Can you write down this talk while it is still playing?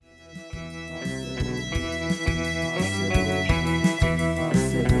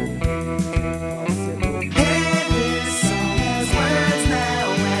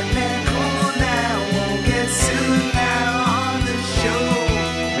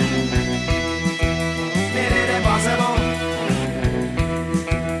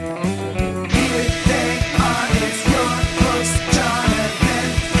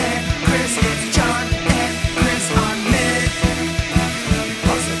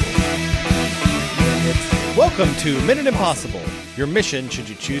Welcome to Minute Impossible. Your mission, should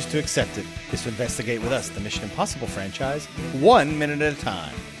you choose to accept it, is to investigate with us the Mission Impossible franchise 1 minute at a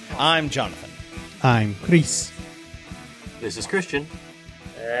time. I'm Jonathan. I'm Chris. This is Christian.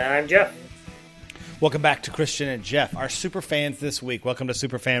 I'm Jeff. Welcome back to Christian and Jeff, our super fans this week. Welcome to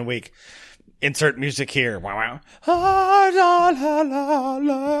Superfan Week. Insert music here. Wow, wow. Ah, la, la, la,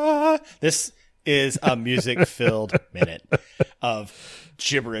 la. This is a music-filled minute of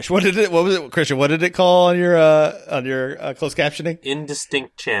gibberish. What was it, Christian? What did it call on your closed captioning?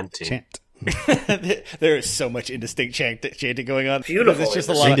 Indistinct chanting. Chant. There is so much indistinct chanting going on. Beautiful. It's just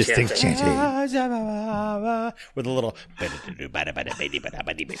a lot Indistinct of chanting. with a little.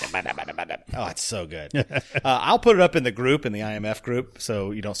 Oh, it's so good. I'll put it up in the group, in the IMF group,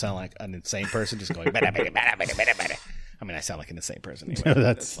 so you don't sound like an insane person just going. I mean, I sound like an insane person anyway.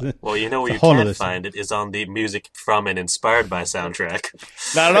 That's Well, you know where you whole can other find it is on the music from and inspired by soundtrack.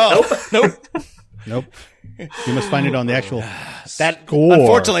 Not at all. Nope. nope. You must find it on the actual That score.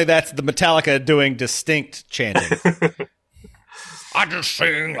 Unfortunately, that's the Metallica doing distinct chanting. I just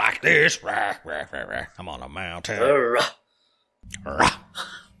sing like this. Rah, rah, rah, rah. I'm on a mountain. Rah.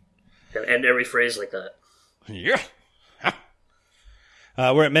 And end every phrase like that. Yeah.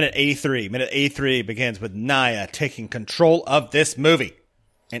 We're at minute 83. Minute 83 begins with Naya taking control of this movie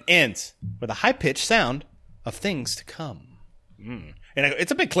and ends with a high-pitched sound of things to come. And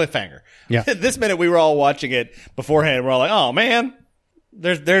it's a big cliffhanger. Yeah. This minute we were all watching it beforehand. We're all like, oh, man,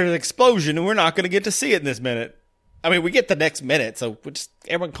 there's an explosion and we're not going to get to see it in this minute. I mean, we get the next minute, so we'll just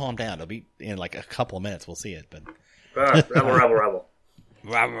everyone calm down. It'll be in like a couple of minutes. We'll see it. But Rebel.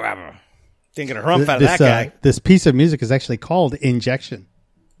 didn't get a rump out of that guy. This piece of music is actually called Injection.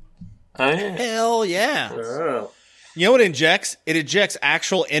 Oh, yeah. Hell yeah. Oh. You know what injects? It injects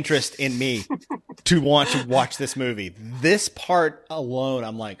actual interest in me to want to watch this movie. This part alone,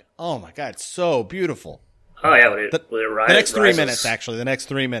 I'm like, oh my God, it's so beautiful. Oh, yeah. When it The next 3 minutes, actually. The next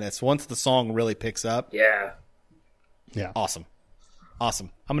 3 minutes. Once the song really picks up. Yeah. Yeah. Awesome. I'm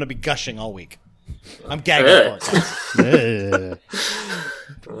going to be gushing all week. I'm gagging for it.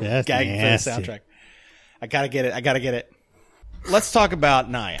 That's Gagging nasty. for the soundtrack. I got to get it. Let's talk about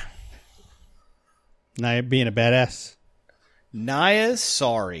Naya. Now being a badass. Naya's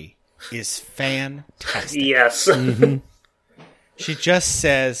sorry is fantastic. Yes. She just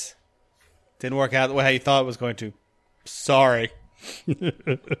says, didn't work out the way how you thought it was going to. Sorry. And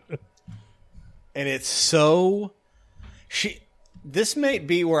it's so... This may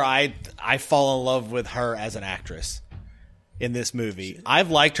be where I fall in love with her as an actress in this movie.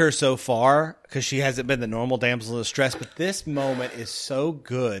 I've liked her so far because she hasn't been the normal damsel in distress, but this moment is so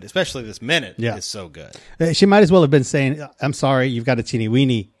good, especially this minute is so good. She might as well have been saying, "I'm sorry, you've got a teeny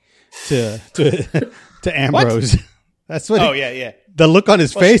weenie," to Ambrose. That's what. Oh, yeah. The look on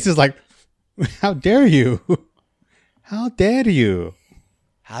his face is like, "How dare you? How dare you?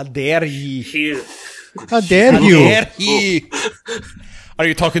 How dare ye? Phew. How dare How you?" dare he? Are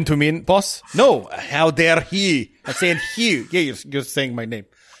you talking to me, boss? No. How dare he? I'm saying he. Yeah, you're saying my name.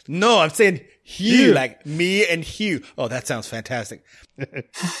 No, I'm saying he, like me and Hugh. Oh, that sounds fantastic.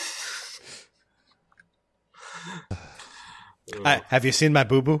 Have you seen my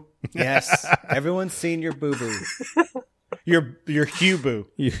boo-boo? Yes. Everyone's seen your boo-boo. Your Hugh-boo.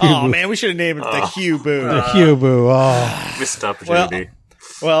 Oh, man, we should have named it the Hugh-boo. The Hugh-boo. Oh. Missed opportunity.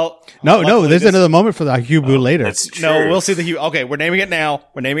 Well, No, there's another moment for the Hugh-boo later. That's true. no, we'll see the Hugh. Okay, we're naming it now.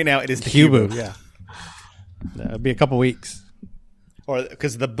 It is the Hugh-boo. Hugh-boo. Yeah. That'll be a couple weeks. Or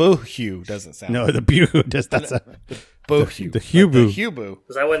because the boo-Hugh doesn't sound No, the Bew does not sound. boo-Hugh. the Hugh-boo. The Hugh-boo.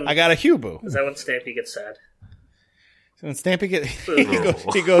 Is that when? I got a Hugh-boo. Is that when Stampy gets sad? So when Stampy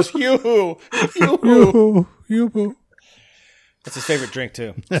he goes, Hugh-hoo. Hugh-boo. That's his favorite drink,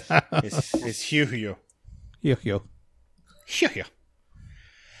 too. Is Hugh-hoo. Hugh-hoo. Hugh-hoo.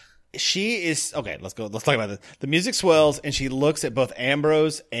 She is... Okay, let's talk about this. The music swells, and she looks at both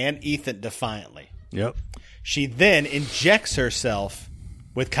Ambrose and Ethan defiantly. Yep. She then injects herself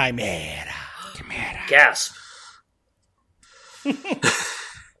with Chimera. Gasp.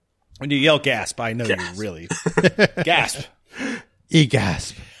 When you yell gasp, I know you really... gasp.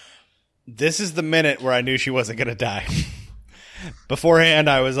 E-gasp. This is the minute where I knew she wasn't going to die. Beforehand,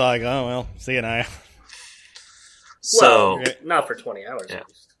 I was like, oh, well, see you, Naya. So, Well, not for 20 hours. Yeah. At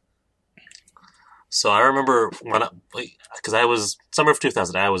least. so I remember because I was summer of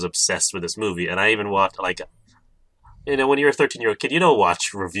 2000, I was obsessed with this movie, and I even watched when you're a 13-year-old kid, you don't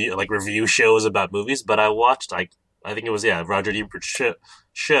watch review shows about movies, but I watched I think it was Roger Ebert's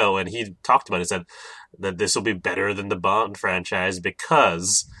show, and he talked about it. Said that this will be better than the Bond franchise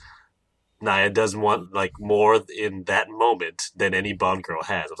because Naya does want more in that moment than any Bond girl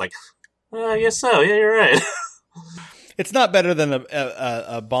has. I was like, I guess so. Yeah, you're right. It's not better than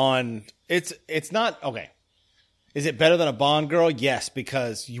a Bond. It's not okay. Is it better than a Bond girl? Yes,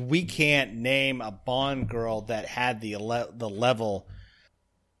 because we can't name a Bond girl that had the level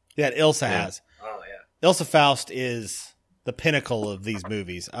that Ilsa has. Oh yeah. Ilsa Faust is the pinnacle of these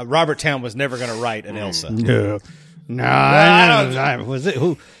movies. Robert Towne was never going to write an Ilsa. No. Was it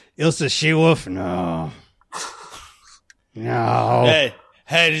who? Ilsa She-Wolf? No.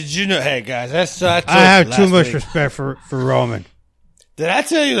 Hey, did you know? Hey, guys, I have too much respect for Roman. Did I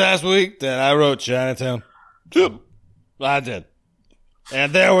tell you last week that I wrote Chinatown? I did.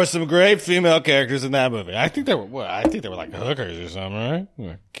 And there were some great female characters in that movie. I think they were like hookers or something,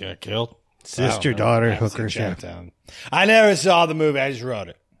 right? Get killed. Sister, daughter, hookers. Chinatown. I never saw the movie. I just wrote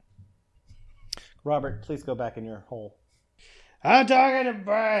it. Robert, please go back in your hole. I'm talking to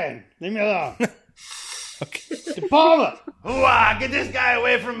Brian. Leave me alone. Okay. De Palma. Hooah, get this guy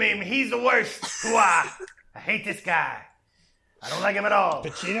away from me. He's the worst. Hooah. I hate this guy. I don't like him at all.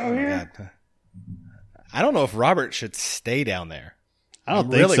 Pacino here? I don't know if Robert should stay down there. I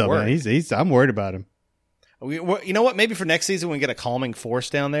don't think so, man. I'm worried about him. You know what? Maybe for next season we can get a calming force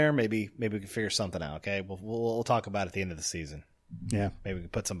down there. Maybe we can figure something out. Okay, we'll talk about it at the end of the season. Yeah, maybe we can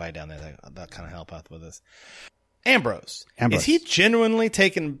put somebody down there that kind of help out with this. Ambrose, is he genuinely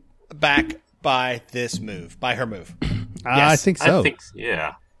taken back by this move, by her move? Yes. I think so.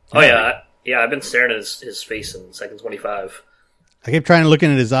 Yeah. Oh yeah. I've been staring at his face in second 25. I kept trying to look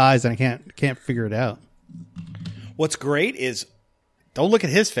into his eyes, and I can't figure it out. What's great is don't look at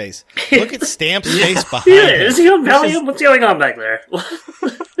his face. Look at Stamp's face behind him. Is he on Valium? What's going on back there?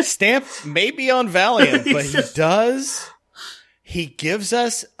 Stamp may be on Valium, but he does. He gives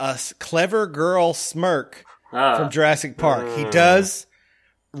us a clever girl smirk from Jurassic Park. He does.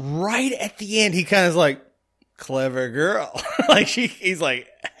 Right at the end, he kind of is like, clever girl. Like he's like,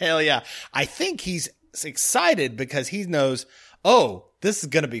 hell yeah. I think he's excited because he knows, oh, this is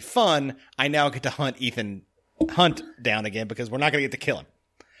going to be fun. I now get to hunt down again because we're not going to get to kill him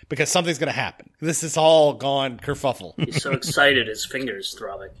because something's going to happen. This is all gone kerfuffle. He's so excited, his fingers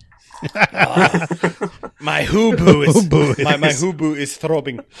throbbing. My hooboo is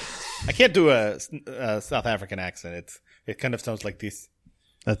throbbing. I can't do a South African accent. It kind of sounds like this.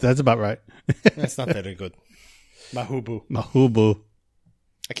 That's about right. That's not very good. My hooboo.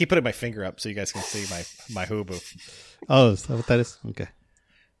 I keep putting my finger up so you guys can see my hooboo. Oh, is that what that is? Okay.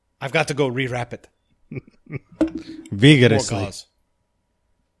 I've got to go rewrap it. Vigorously.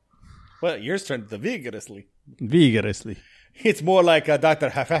 Well, yours turned to vigorously. Vigorously. It's more like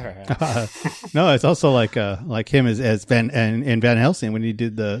Dr. No, it's also like him as in Van Helsing when he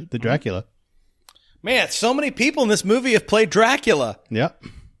did the Dracula. Man, so many people in this movie have played Dracula. Yep.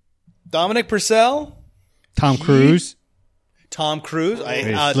 Dominic Purcell. Tom Cruise.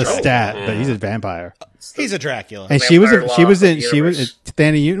 Lestat, but he's a vampire. He's a Dracula. And she was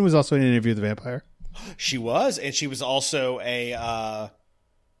Thandie Newton was also in an Interview with the Vampire. She was, and she was also I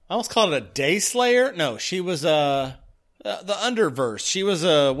almost called it a day slayer. No, she was the Underverse. She was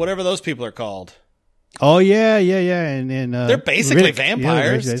whatever those people are called. Oh yeah, and they're basically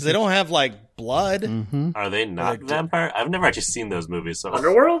vampires because they don't have like blood. Mm-hmm. Are they not vampire? I've never actually seen those movies. So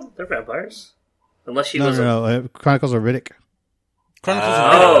Underworld, they're vampires, unless she was. No. Chronicles of Riddick.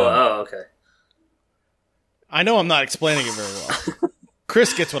 Oh, okay. I know I'm not explaining it very well.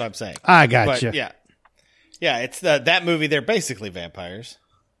 Chris gets what I'm saying. I got you. Yeah. It's that movie. They're basically vampires.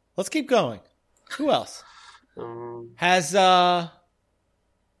 Let's keep going. Who else has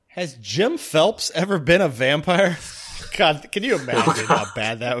Jim Phelps ever been a vampire? God, can you imagine how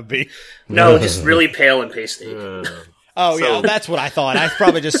bad that would be? No, just really pale and pasty. Yeah, that's what I thought. I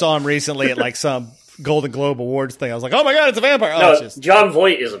probably just saw him recently at like some Golden Globe Awards thing. I was like, oh my God, it's a vampire. No, John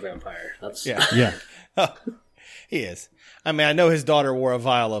Voight is a vampire. That's yeah. Oh, he is. I mean, I know his daughter wore a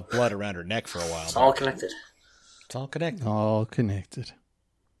vial of blood around her neck for a while. It's all connected. It's all connected. All connected.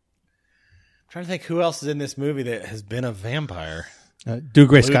 I'm trying to think who else is in this movie that has been a vampire.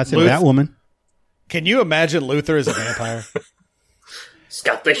 Dougray Scott's in Batwoman. Can you imagine Luther as a vampire? He's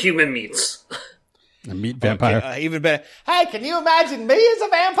got the human meats. A meat vampire. Okay, even better. Hey, can you imagine me as a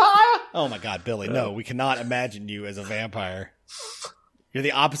vampire? Oh my God, Billy, no, we cannot imagine you as a vampire. You're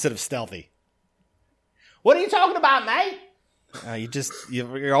the opposite of stealthy. What are you talking about, mate?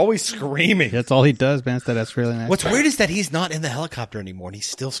 You're always screaming. That's all he does, man. That's really nice. What's weird is that he's not in the helicopter anymore and he's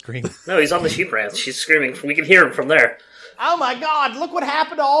still screaming. No, he's on the sheep ranch. She's screaming. We can hear him from there. Oh my God, look what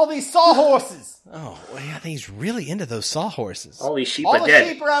happened to all these sawhorses. Oh, well, I think he's really into those sawhorses. All these sheep are dead. All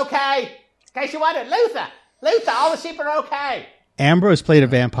the sheep are okay. In case you wondered, Luther, all the sheep are okay. Ambrose played a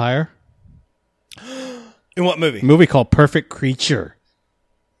vampire. In what movie? A movie called Perfect Creature.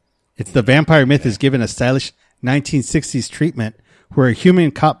 It's the vampire myth is given a stylish 1960s treatment where a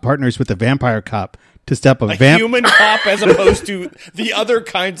human cop partners with a vampire cop to stop A human cop as opposed to the other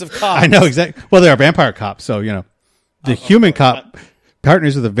kinds of cops. I know exactly. Well, they are vampire cops, so the human cop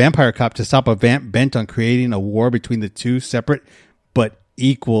partners with a vampire cop to stop a vamp bent on creating a war between the two separate but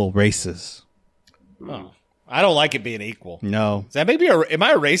equal races. Oh, I don't like it being equal. No, Does that make me am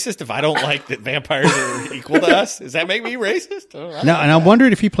I a racist if I don't like that vampires are equal to us? Does that make me racist? Oh, no, and I'm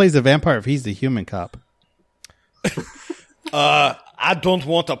wondering if he plays the vampire, if he's the human cop. I don't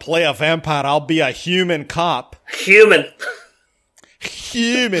want to play a vampire. I'll be a human cop. Human.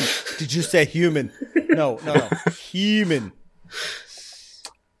 Human. Did you say human? No. Human.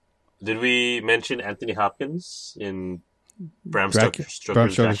 Did we mention Anthony Hopkins in Bram Dracula.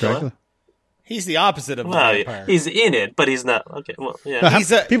 Stoker's Dracula? He's the opposite of the Well, vampire. he's in it, but he's not. Okay, well, yeah.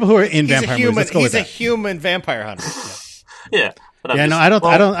 People who are in he's a vampire human. movies, let's go He's with a that. human vampire hunter. Yeah. But I'm Yeah, just- no, I don't.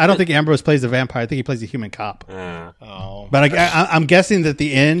 well, I don't think Ambrose plays the vampire. I think he plays the human cop. Oh But I'm guessing that at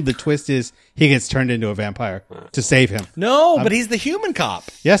the end, the twist is he gets turned into a vampire to save him. no, but he's the human cop.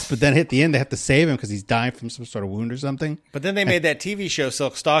 Yes, but then at the end, they have to save him because he's dying from some sort of wound or something. But then they made that TV show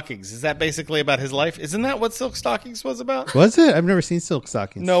Silk Stockings. Is that basically about his life? Isn't that what Silk Stockings was about? Was it? I've never seen Silk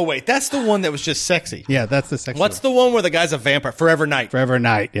Stockings. No, wait. That's the one that was just sexy. Yeah, that's the sex. What's the one where the guy's a vampire? Forever Night. Forever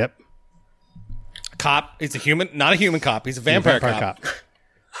Night? Yep. Cop. He's a human, not a human cop. He's a vampire, Vampire cop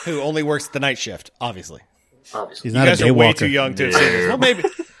who only works the night shift, obviously. Obviously. He's You not guys a are day way walker. too young to have seen this. Well, maybe.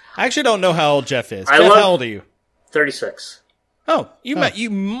 I actually don't know how old Jeff is. I Jeff, love- how old are you? 36. Oh, you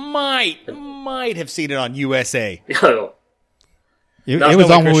might have seen it on USA. Oh, It That's was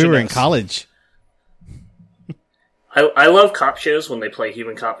no way on when we Christian were in knows. college. I love cop shows when they play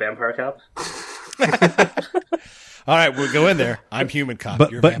human cop, vampire cop. All right, we'll go in there. I'm human cop.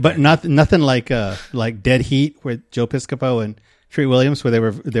 But You're but vampire. but nothing like Dead Heat with Joe Piscopo and Treat Williams where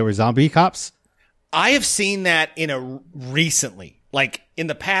they were zombie cops. I have seen that recently, like in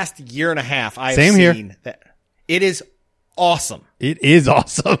the past year and a half. I have Same here. seen that. It is awesome. It is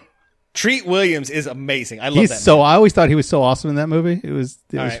awesome. Treat Williams is amazing. I love that. I always thought he was so awesome in that movie. It was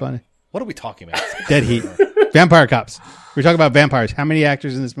right. funny. What are we talking about? Dead Heat. Vampire cops. We're talking about vampires. How many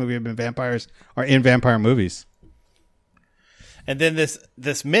actors in this movie have been vampires or in vampire movies? And then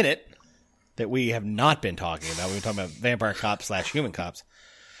this minute that we have not been talking about, we've been talking about vampire cops / human cops.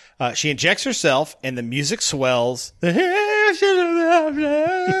 She injects herself, and the music swells.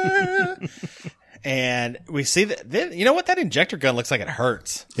 And we see that. Then, you know what? That injector gun looks like it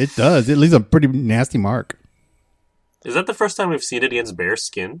hurts. It does. It leaves a pretty nasty mark. Is that the first time we've seen it against bare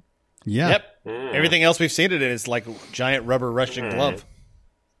skin? Yeah. Yep. Everything else we've seen it in is like a giant rubber Russian glove.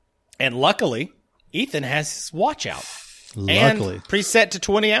 And luckily, Ethan has his watch out. Luckily. And preset to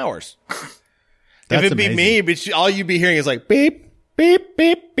 20 hours. If That's it'd be amazing. me, but all you'd be hearing is like beep, beep,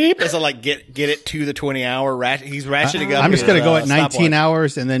 beep, beep. As I like get it to the 20 hour ratchet. He's ratcheting up. I'm just his, going to go at stopwatch. 19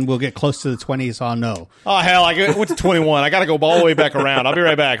 hours and then we'll get close to the 20, so I'll know. Oh hell! I went to 21. I got to go all the way back around. I'll be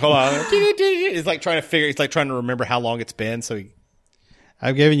right back. Hold on. It's like trying to figure. It's like trying to remember how long it's been. So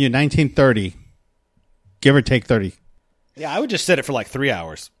I've given you 1930. Give or take 30. yeah, I would just set it for like 3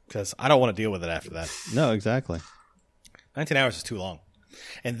 hours because I don't want to deal with it after that. No, exactly. 19 hours is too long.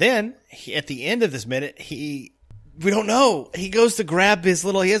 And then at the end of this minute, we don't know. He goes to grab he has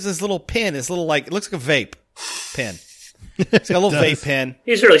this little pen, this little it looks like a vape pen. He's got a little vape pen.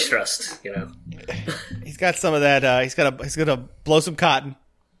 He's really stressed, you know. He's got some of that. He's gonna blow some cotton,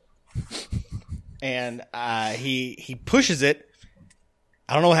 and he pushes it.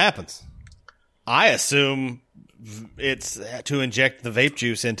 I don't know what happens. I assume it's to inject the vape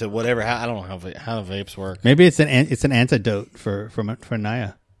juice into whatever. I don't know how vapes work. Maybe it's an antidote for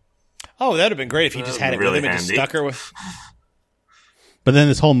Naya. Oh, that'd have been great if he just had it Really with him and just handy. stuck her with. But then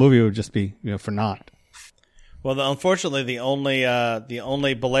this whole movie would just be for naught. Well, unfortunately, the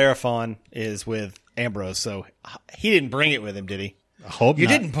only Bellerophon is with Ambrose, so he didn't bring it with him, did he? I hope You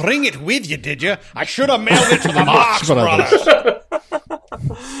not. didn't bring it with you, did you? I should have mailed it to the Marx Brothers.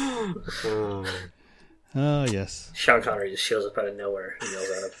 Brothers. Oh yes, Sean Connery just shows up out of nowhere and yells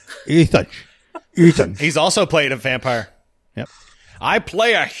at him. Ethan. He's also played a vampire. Yep. I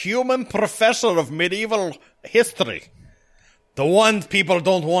play a human professor of medieval history. The one people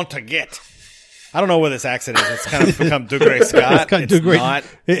don't want to get. I don't know where this accent is. It's kind of become Dougray Scott. It's Dougray. Not.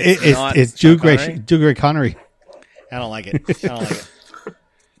 It's Sean Connery. Dougray Connery. I don't like it. I don't like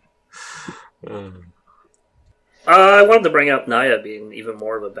it. I wanted to bring up Naya being even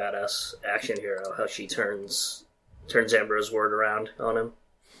more of a badass action hero. How she turns Ambrose's word around on him.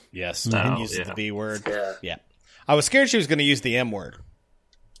 Yes, Oh, and uses yeah. the B word. Yeah. I was scared she was going to use the M word.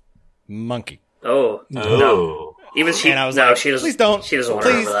 Monkey. Oh, Oh. even she. And I was no, like, she doesn't. please don't. She doesn't want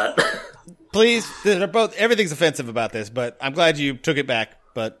Please. to remember that. please, they're both. Everything's offensive about this, but I'm glad you took it back.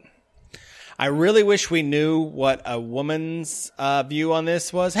 But I really wish we knew what a woman's view on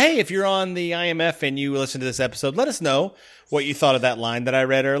this was. Hey, if you're on the IMF and you listen to this episode, let us know what you thought of that line that I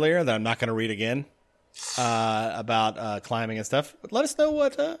read earlier that I'm not going to read again about climbing and stuff. But let us know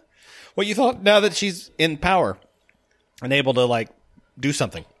what you thought now that she's in power and able to like do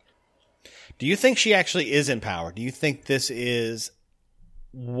something. Do you think she actually is in power? Do you think this is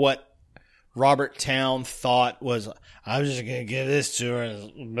what Robert Towne thought was, I'm just going to give this to her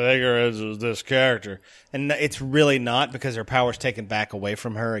and make her as this character? And it's really not, because her power's taken back away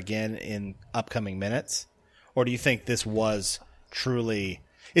from her again in upcoming minutes? Or do you think this was truly...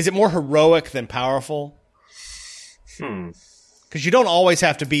 Is it more heroic than powerful? Because you don't always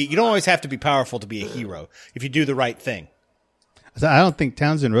have to be powerful to be a hero if you do the right thing. So I don't think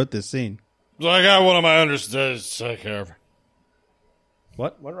Townsend wrote this scene. So I got one of my understudies to take care of her.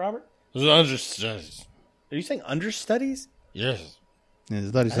 What, Robert? Understudies. Are you saying understudies? Yes. Yeah,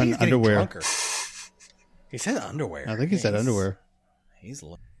 I thought he I think said he's getting underwear. drunker. He said underwear. I think he said underwear.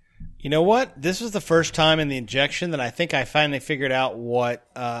 You know what? This was the first time in the injection that I think I finally figured out what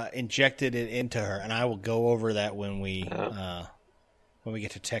injected it into her, and I will go over that when we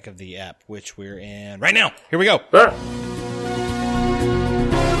get to Tech of the Ep, which we're in right now. Here we go.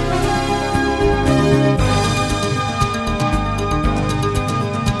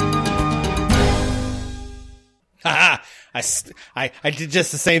 Ha! I did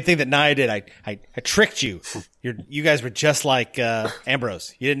just the same thing that Nia did. I tricked you. You guys were just like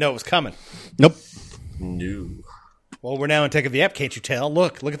Ambrose. You didn't know it was coming. Nope. No. Well, we're now in Tech of the Ep. Can't you tell?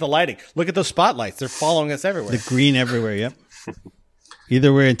 Look at the lighting. Look at those spotlights. They're following us everywhere. The green everywhere, yep.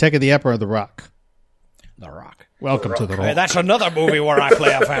 Either we're in Tech of the Ep or The Rock. The Rock. Welcome to The Rock. Hey, that's another movie where I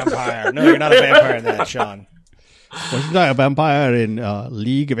play a vampire. No, you're not a vampire in that, Sean. Wasn't I a vampire in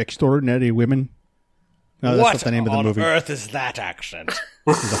League of Extraordinary Women? No, that's What not the name of the on movie. earth is that accent?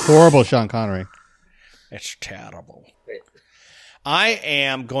 It's a horrible Sean Connery. It's terrible. I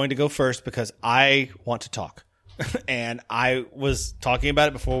am going to go first because I want to talk. And I was talking about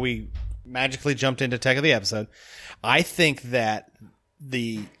it before we magically jumped into Tech of the Episode. I think that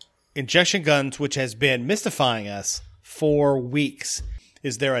the injection guns, which has been mystifying us for weeks,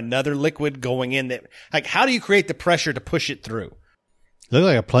 is there another liquid going in that, like, how do you create the pressure to push it through? Look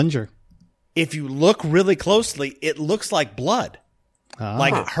like a plunger. If you look really closely, it looks like blood.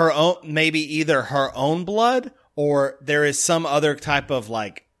 Like her own, maybe either her own blood or there is some other type of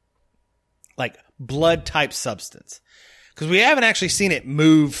like blood type substance. Because we haven't actually seen it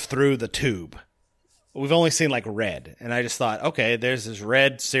move through the tube. We've only seen like red. And I just thought, okay, there's this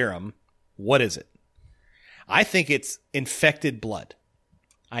red serum. What is it? I think it's infected blood.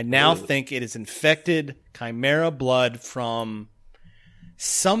 I now think it is infected chimera blood from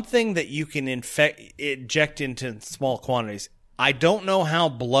something that you can inject into small quantities. I don't know how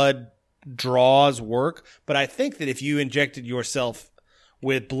blood draws work, but I think that if you injected yourself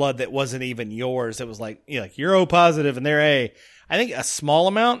with blood that wasn't even yours, that was like, you're O positive and they're A, I think a small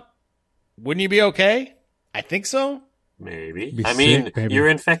amount, wouldn't you be okay? I think so. Maybe. Be I mean, sick, maybe. you're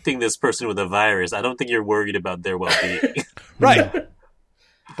infecting this person with a virus. I don't think you're worried about their well-being. Right.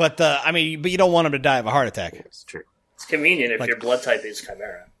 But you don't want them to die of a heart attack. It's true. It's convenient if your blood type is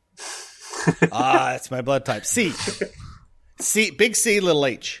Chimera. That's my blood type. C. Big C, little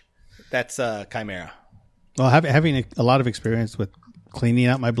H. That's chimera. Well, having a lot of experience with cleaning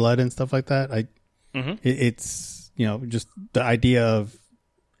out my blood and stuff like that, it's just the idea of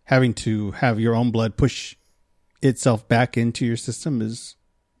having to have your own blood push itself back into your system is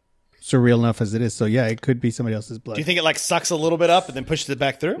surreal enough as it is. So yeah, it could be somebody else's blood. Do you think it like sucks a little bit up and then pushes it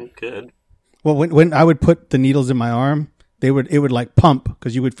back through? Good. Well, when I would put the needles in my arm, it would like pump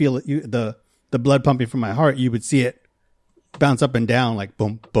because you would feel it. The blood pumping from my heart, you would see it bounce up and down like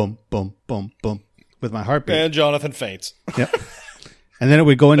boom, boom, boom, boom, boom with my heartbeat. And Jonathan faints. Yep. And then it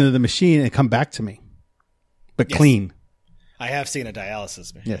would go into the machine and come back to me, but clean. I have seen a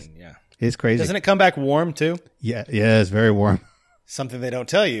dialysis machine. Yes. Yeah. It's crazy. Doesn't it come back warm too? Yeah, it's very warm. Something they don't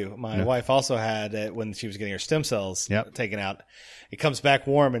tell you. My wife also had it when she was getting her stem cells taken out. It comes back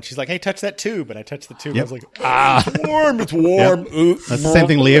warm, and she's like, "Hey, touch that tube." And I touched the tube. I was like, it's warm. It's warm. Yep. Ooh, That's the same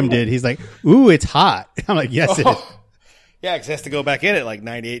thing Liam did. He's like, "Ooh, it's hot." I'm like, "Yes, it is." Yeah, because it has to go back in at like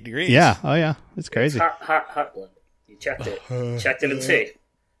 98 degrees. Yeah. Oh, yeah. It's crazy. Hot blood. You checked it. Checked it and see.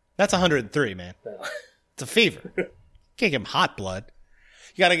 That's 103, man. No. It's a fever. You can't give him hot blood.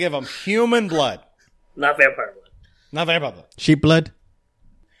 You got to give him human blood, Not vampire blood. not vampire blood. Sheep blood.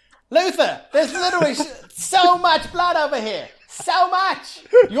 Luther, there's literally so much blood over here. So much.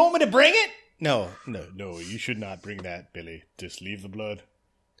 You want me to bring it? No, you should not bring that, Billy. Just leave the blood.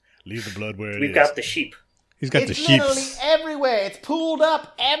 Leave the blood where it We've is. got the sheep. He's got the sheeps. everywhere. It's pooled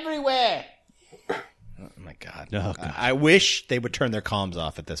up everywhere. Oh my god! Oh, God. I wish they would turn their comms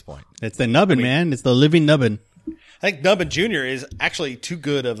off at this point. It's the nubbin, man. It's the living nubbin. I think Nubbin Jr. is actually too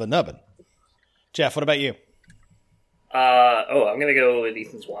good of a nubbin. Jeff, what about you? I'm gonna go with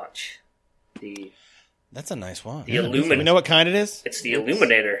Ethan's watch. That's a nice one. The Illuminator. We know what kind it is? It's the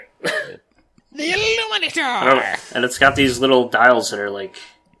Illuminator. The Illuminator! And it's got these little dials that are like,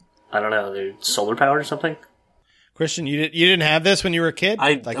 I don't know, they're solar powered or something. Christian, you didn't have this when you were a kid?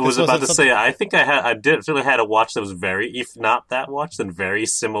 I Like, was this about to wasn't say, I think I did feel I had a watch that was very, if not that watch, then very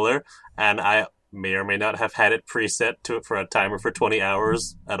similar, and I may or may not have had it preset to it for a timer for 20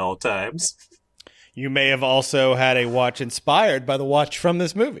 hours at all times. You may have also had a watch inspired by the watch from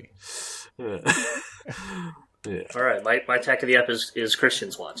this movie. Yeah. All right, my attack of the app is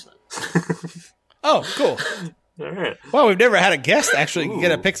Christian's watch then. Oh, cool. All right. Well, we've never had a guest actually get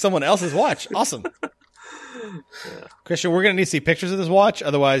to pick someone else's watch. Awesome. Christian, we're going to need to see pictures of this watch.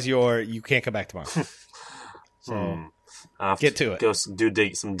 Otherwise, you can't come back tomorrow. So, I'll have Get to it. Go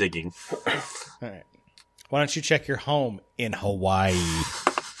do some digging. all right. Why don't you check your home in Hawaii?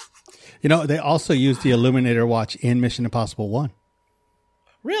 You know, they also use the Illuminator watch in Mission Impossible 1.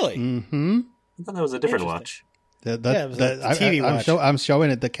 Really? I thought that was a different Interesting. watch. Yeah, it was a TV watch. I'm showing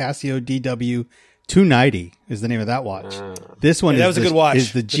it. The Casio DW 290 is the name of that watch. This one Yeah, that was a good watch.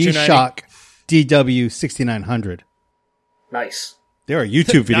 Is the The 290. G-Shock DW 6900. Nice. There are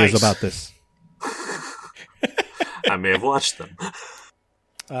YouTube videos Nice. about this. I may have watched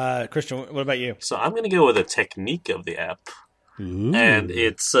them. Christian, what about you? So I'm going to go with a technique of the app, and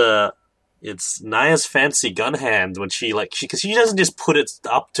it's Naya's fancy gun hand when because she doesn't just put it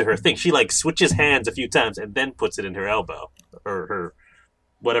up to her thing. She switches hands a few times and then puts it in her elbow or her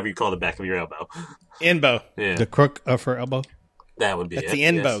whatever you call the back of your elbow. Inbo. Yeah, The crook of her elbow. that would be That's it. the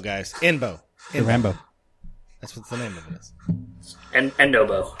Inbo, yes. guys. Inbo. The Rambo. That's what the name of it is. And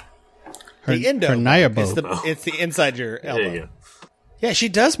Endobo. Her, The Indo. her Naya bow. It's the inside your elbow. There you go. Yeah, she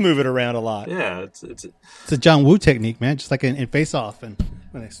does move it around a lot. Yeah, it's It's a John Woo technique, man. Just like in Face Off and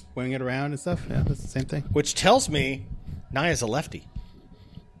when they swing it around and stuff. Yeah, that's the same thing. Which tells me Naya's a lefty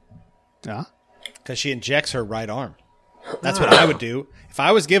Yeah. because she injects her right arm. That's what I would do. If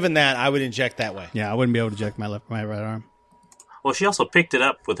I was given that, I would inject that way. Yeah, I wouldn't be able to jack my right arm. well. She also picked it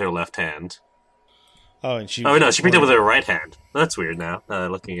up with her left hand. Oh, and she. Oh no, she picked it up with her right hand. That's weird now.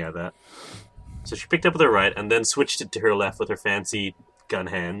 Looking at that, so she picked it up with her right and then switched it to her left with her fancy gun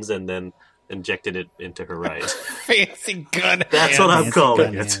hands, and then injected it into her right. fancy gun. That's hands. what I'm Fancy calling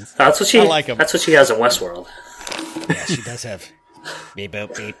gun it. hands. That's what she. I like 'em. That's what she has in Westworld. Yeah, she does have. Beep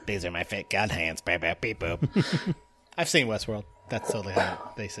boop beep. These are my fake gun hands. Beep boop beep boop. I've seen Westworld. That's totally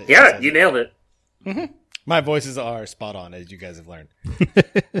how they say. Yeah, she says you it. nailed it. My voices are spot on, as you guys have learned.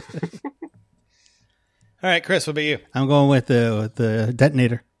 All right, Chris, what about you? I'm going with the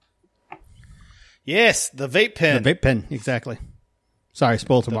detonator. Yes, the vape pen. The vape pen, exactly. Sorry,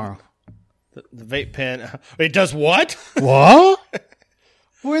 spoil tomorrow. The vape pen. It does what? What?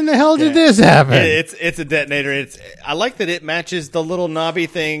 When the hell did this happen? It's a detonator. I like that it matches the little knobby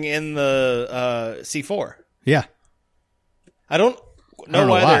thing in the C4. Yeah. I don't know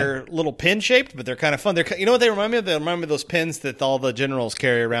know why why. they're little pin shaped, but they're kind of fun. You know what they remind me of? They remind me of those pins that all the generals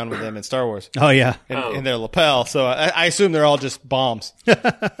carry around with them in Star Wars Oh, yeah. in their lapel. So I assume they're all just bombs.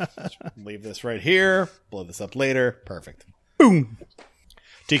 Just leave this right here. Blow this up later. Perfect. Boom.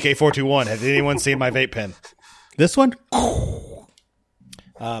 TK421. Has anyone seen my vape pen? This one?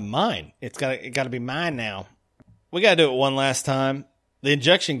 Mine. It got to be mine now. We got to do it one last time. The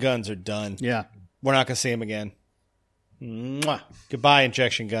injection guns are done. Yeah. We're not going to see them again. Mwah. Goodbye,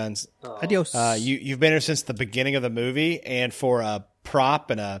 injection guns. Adios. You've been here since the beginning of the movie, and for a prop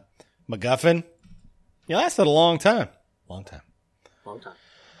and a MacGuffin, you lasted a long time. Long time. Long time.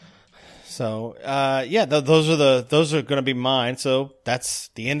 So, those are going to be mine. So that's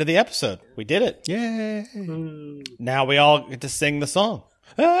the end of the episode. We did it. Yay. Now we all get to sing the song.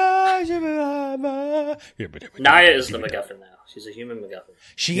 Naya is the MacGuffin now. She's a human MacGuffin.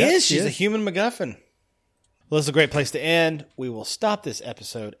 She Yes, is. she She's a is. human MacGuffin. Well, this is a great place to end. We will stop this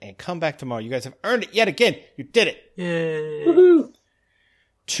episode and come back tomorrow. You guys have earned it yet again. You did it. Yay. Woohoo!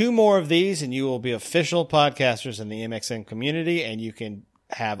 2 more of these, and you will be official podcasters in the MXM community, and you can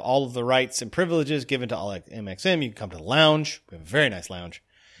have all of the rights and privileges given to all MXM. You can come to the lounge. We have a very nice lounge.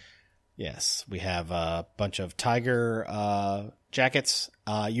 Yes, we have a bunch of Tiger jackets.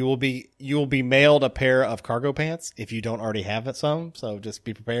 You will be mailed a pair of cargo pants if you don't already have some. So just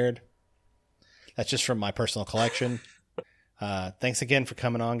be prepared. That's just from my personal collection. Thanks again for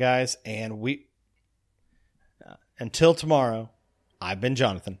coming on, guys. And until tomorrow, I've been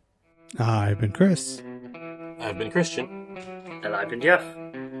Jonathan. I've been Chris. I've been Christian. And I've been Jeff.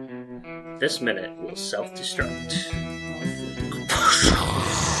 This minute will self-destruct.